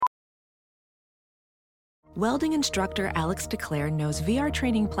Welding instructor Alex DeClaire knows VR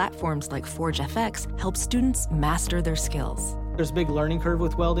training platforms like Forge FX help students master their skills. There's a big learning curve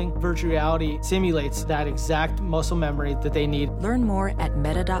with welding. Virtual reality simulates that exact muscle memory that they need. Learn more at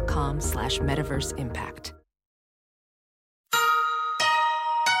meta.com/metaverseimpact.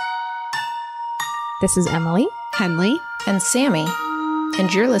 This is Emily, Henley, and Sammy,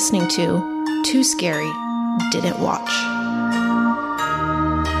 and you're listening to Too Scary Didn't Watch.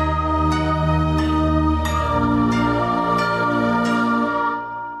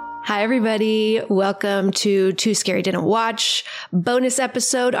 Hi, everybody. Welcome to Too Scary Didn't Watch. Bonus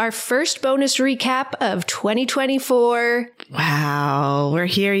episode, our first bonus recap of 2024. Wow. We're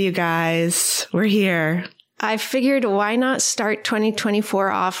here, you guys. We're here. I figured why not start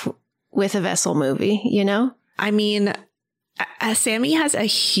 2024 off with a Vessel movie, you know? I mean, Sammy has a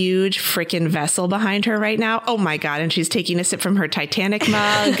huge freaking vessel behind her right now. Oh my God. And she's taking a sip from her Titanic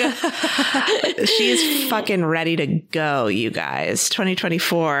mug. She's fucking ready to go, you guys.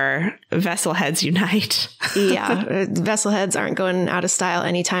 2024, vessel heads unite. Yeah. Vessel heads aren't going out of style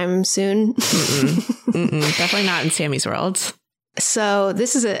anytime soon. Definitely not in Sammy's world. So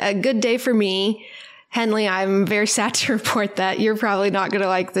this is a good day for me. Henley, I'm very sad to report that you're probably not going to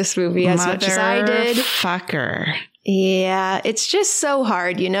like this movie as much as I did. Fucker. Yeah, it's just so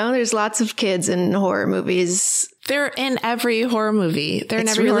hard, you know? There's lots of kids in horror movies. They're in every horror movie. They're in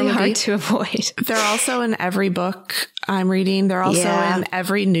every really horror movie. Hard to avoid. They're also in every book I'm reading. They're also in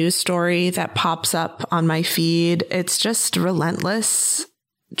every news story that pops up on my feed. It's just relentless,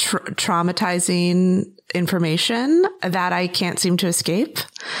 traumatizing information that I can't seem to escape.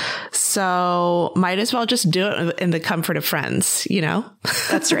 So might as well just do it in the comfort of friends, you know?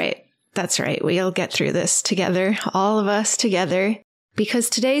 That's right. That's right. We'll get through this together, all of us together, because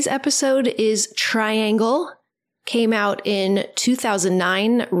today's episode is Triangle. Came out in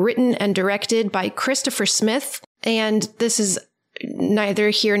 2009, written and directed by Christopher Smith. And this is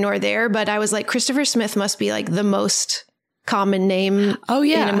neither here nor there, but I was like, Christopher Smith must be like the most common name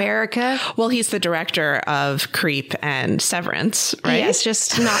in America. Well, he's the director of Creep and Severance, right? Yes,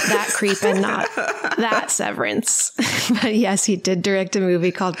 just not that Creep and not that Severance. But yes, he did direct a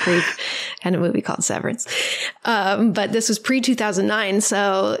movie called Creep and a movie called Severance. But this was pre-2009,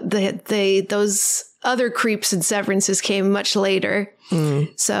 so those other Creeps and Severances came much later.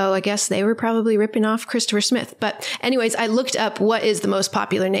 So I guess they were probably ripping off Christopher Smith. But anyways, I looked up what is the most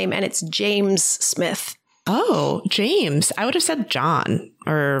popular name, and it's James Smith. Oh, James. I would have said John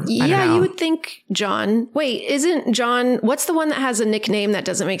or I don't know. You would think John. Wait, isn't John? What's the one that has a nickname that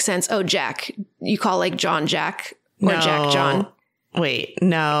doesn't make sense? Oh, Jack. You call like John Jack or Jack John. Wait,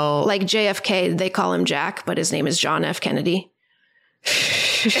 no. Like JFK, they call him Jack, but his name is John F. Kennedy. Is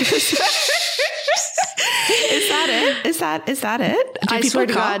that it? Is that it? I swear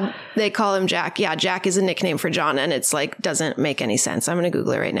to God, they call him Jack. Yeah, Jack is a nickname for John, and it's like doesn't make any sense. I'm going to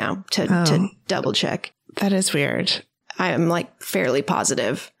Google it right now to double check. That is weird. I am like fairly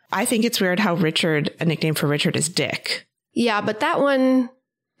positive. I think it's weird how Richard, a nickname for Richard is Dick. Yeah, but that one,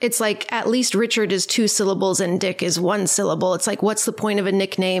 it's like at least Richard is 2 syllables and Dick is 1 syllable. It's like, what's the point of a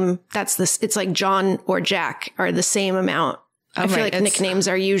nickname? It's like John or Jack are the same amount. I feel like nicknames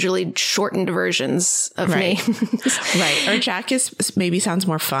are usually shortened versions of names. Right. Or Jack is maybe sounds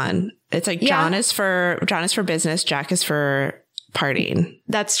more fun. It's like John is for business. Jack is for partying.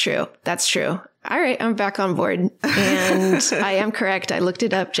 That's true. All right. I'm back on board. And I am correct. I looked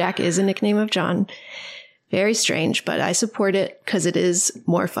it up. Jack is a nickname of John. Very strange, but I support it because it is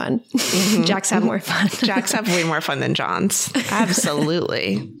more fun. Mm-hmm. Jacks have more fun. Jacks have way more fun than Johns.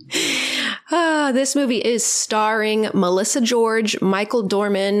 Absolutely. This movie is starring Melissa George, Michael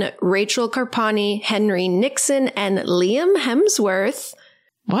Dorman, Rachel Carpani, Henry Nixon, and Liam Hemsworth.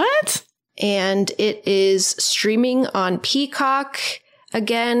 What? And it is streaming on Peacock.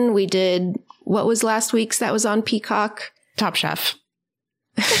 Again, we did, what was last week's that was on Peacock? Top Chef.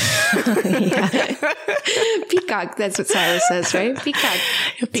 Peacock, that's what Silas says, right? Peacock.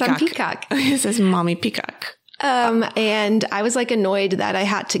 It's on Peacock. He says Mommy Peacock. And I was like annoyed that I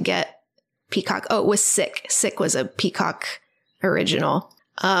had to get Peacock. Oh, it was Sick. Sick was a Peacock original.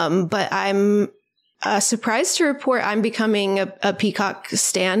 But I'm surprised to report I'm becoming a Peacock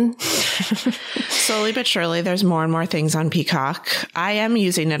stan. Slowly but surely, there's more and more things on Peacock. I am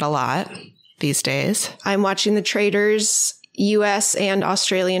using it a lot these days. I'm watching the Traitors US and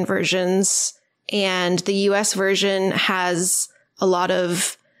Australian versions. And the US version has a lot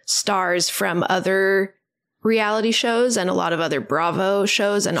of stars from other reality shows and a lot of other Bravo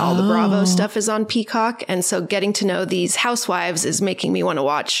shows, and all the Bravo stuff is on Peacock. And so getting to know these housewives is making me want to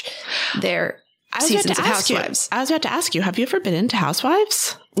watch their seasons of Housewives. I was about to ask you, have you ever been into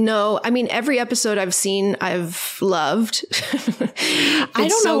Housewives? No, I mean, every episode I've seen, I've loved. I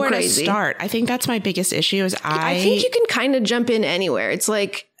don't know where to start. I think that's my biggest issue is I think you can kind of jump in anywhere. It's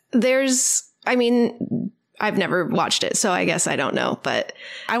like I've never watched it, so I guess I don't know, but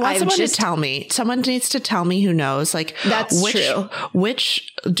I want someone to tell me. Someone needs to tell me who knows. Like, that's true.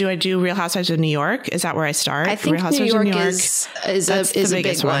 Which do I do? Real Housewives of New York? Is that where I start? I think Real Housewives New York of New York is a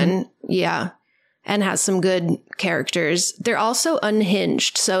big one. Yeah. And has some good characters. They're also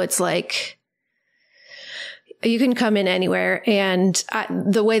unhinged. So it's like you can come in anywhere. And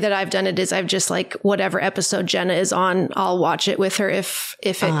the way that I've done it is I've just like whatever episode Jenna is on, I'll watch it with her if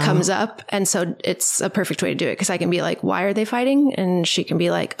it comes up. And so it's a perfect way to do it because I can be like, why are they fighting? And she can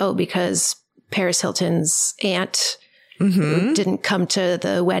be like, oh, because Paris Hilton's aunt didn't come to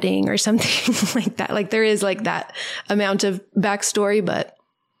the wedding or something like that. Like there is like that amount of backstory, but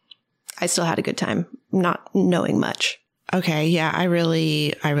I still had a good time not knowing much. Okay. Yeah. I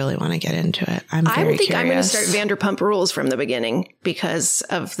really want to get into it. I think curious. I'm going to start Vanderpump Rules from the beginning because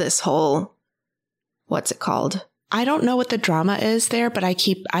of this whole, what's it called? I don't know what the drama is there, but I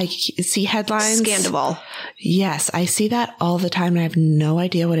see headlines. Scandival. Yes. I see that all the time and I have no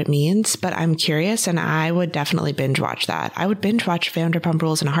idea what it means, but I'm curious and I would definitely binge watch that. I would binge watch Vanderpump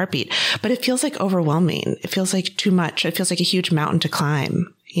Rules in a heartbeat, but it feels like overwhelming. It feels like too much. It feels like a huge mountain to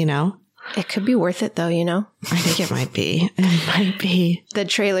climb, you know? It could be worth it though, you know? I think it might be. It might be. The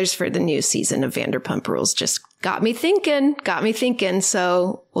trailers for the new season of Vanderpump Rules just got me thinking.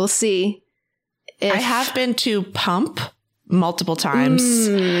 So we'll see. I have been to Pump multiple times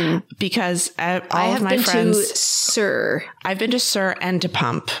because all of my friends. To SUR. I've been to SUR and to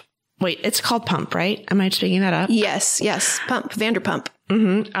Pump. Wait, it's called Pump, right? Am I just picking that up? Yes. Pump. Vanderpump.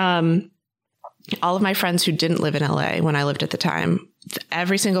 Mm-hmm. All of my friends who didn't live in LA when I lived at the time,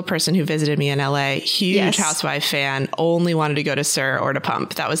 every single person who visited me in LA, huge Housewife fan, only wanted to go to SUR or to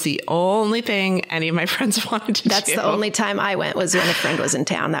Pump. That was the only thing any of my friends wanted to do. That's the only time I went was when a friend was in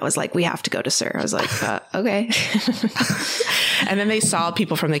town. That was like, we have to go to SUR. I was like, okay. And then they saw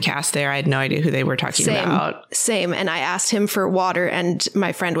people from the cast there. I had no idea who they were talking about. Same. And I asked him for water and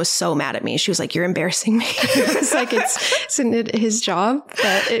my friend was so mad at me. She was like, you're embarrassing me. It's like, it's his job.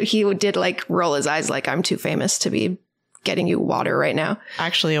 But he did like roll his eyes like I'm too famous to be getting you water right now.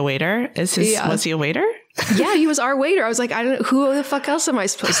 Actually a waiter? Was he a waiter? Yeah, he was our waiter. I was like, I don't know, who the fuck else am I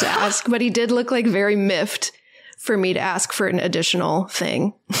supposed to ask? But he did look like very miffed for me to ask for an additional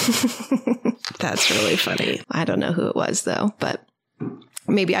thing. That's really funny. I don't know who it was though, but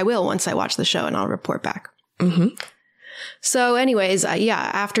maybe I will once I watch the show and I'll report back. Mm-hmm. So anyways,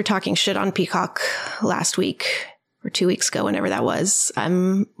 after talking shit on Peacock last week or 2 weeks ago, whenever that was,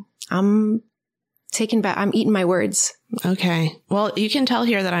 I'm taken back. I'm eating my words. Okay. Well, you can tell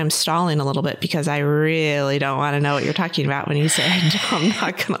here that I'm stalling a little bit because I really don't want to know what you're talking about when you say I'm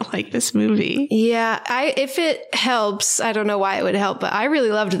not going to like this movie. Yeah. If it helps, I don't know why it would help, but I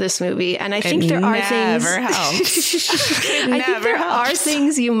really loved this movie. And I think there are things. I think there are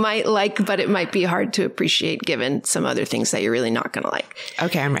things you might like, but it might be hard to appreciate given some other things that you're really not going to like.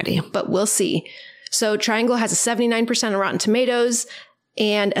 Okay. I'm ready. But we'll see. So Triangle has a 79% on Rotten Tomatoes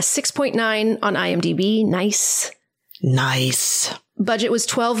and a 6.9 on IMDb. Nice. Budget was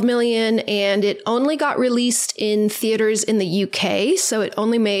 $12 million and it only got released in theaters in the UK. So it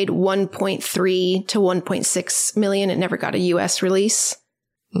only made 1.3 to 1.6 million. It never got a US release.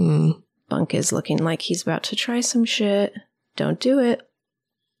 Bunk is looking like he's about to try some shit. Don't do it.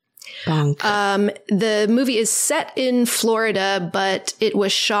 Bunk. The movie is set in Florida, but it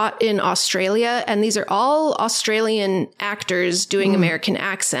was shot in Australia. And these are all Australian actors doing American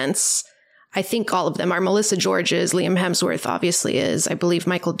accents. I think all of them are. Melissa George is, Liam Hemsworth obviously is. I believe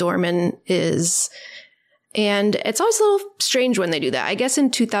Michael Dorman is. And it's always a little strange when they do that. I guess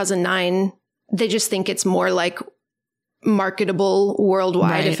in 2009, they just think it's more like marketable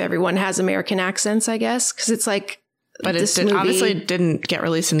worldwide if everyone has American accents, I guess. Because it's like, but it obviously didn't get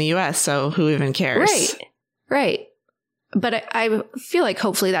released in the US, so who even cares? Right. But I feel like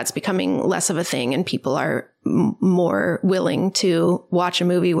hopefully that's becoming less of a thing and people are more willing to watch a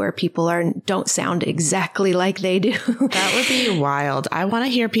movie where people don't sound exactly like they do. That would be wild. I want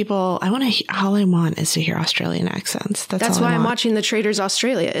to hear people. All I want is to hear Australian accents. That's why I'm watching The Traitors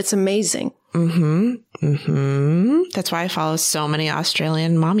Australia. It's amazing. That's why I follow so many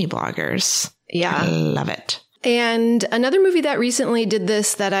Australian mommy bloggers. Yeah. I love it. And another movie that recently did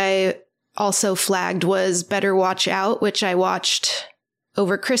this that I also flagged was Better Watch Out, which I watched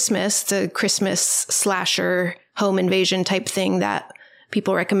over Christmas, the Christmas slasher home invasion type thing that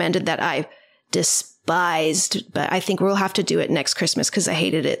people recommended that I despised, but I think we'll have to do it next Christmas because I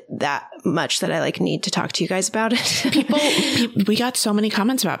hated it that much that I need to talk to you guys about it. We got so many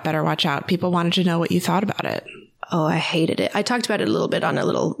comments about Better Watch Out. People wanted to know what you thought about it. Oh, I hated it. I talked about it a little bit on a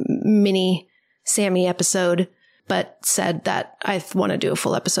little mini Sammy episode, but said that I want to do a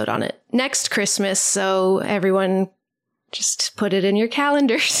full episode on it next Christmas. So everyone just put it in your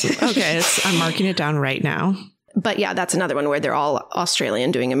calendars. Okay, I'm marking it down right now. But yeah, that's another one where they're all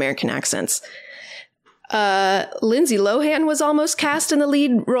Australian doing American accents. Lindsay Lohan was almost cast in the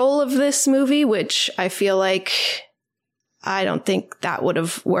lead role of this movie, which I feel like I don't think that would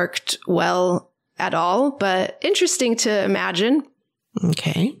have worked well at all, but interesting to imagine.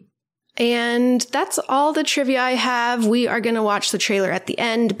 Okay. And that's all the trivia I have. We are going to watch the trailer at the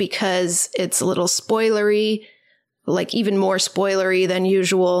end because it's a little spoilery, even more spoilery than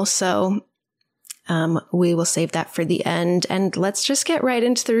usual. So we will save that for the end. And let's just get right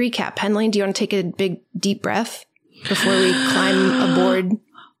into the recap. Henley, do you want to take a big, deep breath before we climb aboard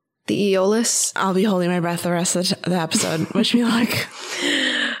the Aeolus? I'll be holding my breath the rest of the episode. Wish me luck.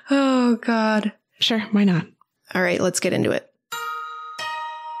 Oh, God. Sure, why not? All right, let's get into it.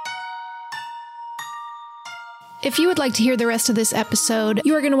 If you would like to hear the rest of this episode,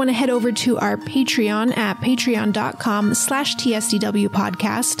 you are going to want to head over to our Patreon at patreon.com/TSDW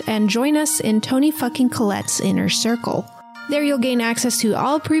podcast and join us in Tony fucking Collette's inner circle. There you'll gain access to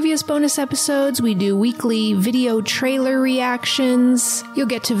all previous bonus episodes. We do weekly video trailer reactions. You'll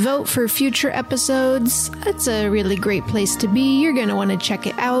get to vote for future episodes. It's a really great place to be. You're going to want to check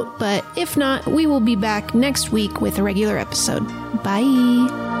it out. But if not, we will be back next week with a regular episode.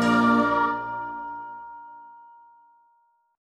 Bye.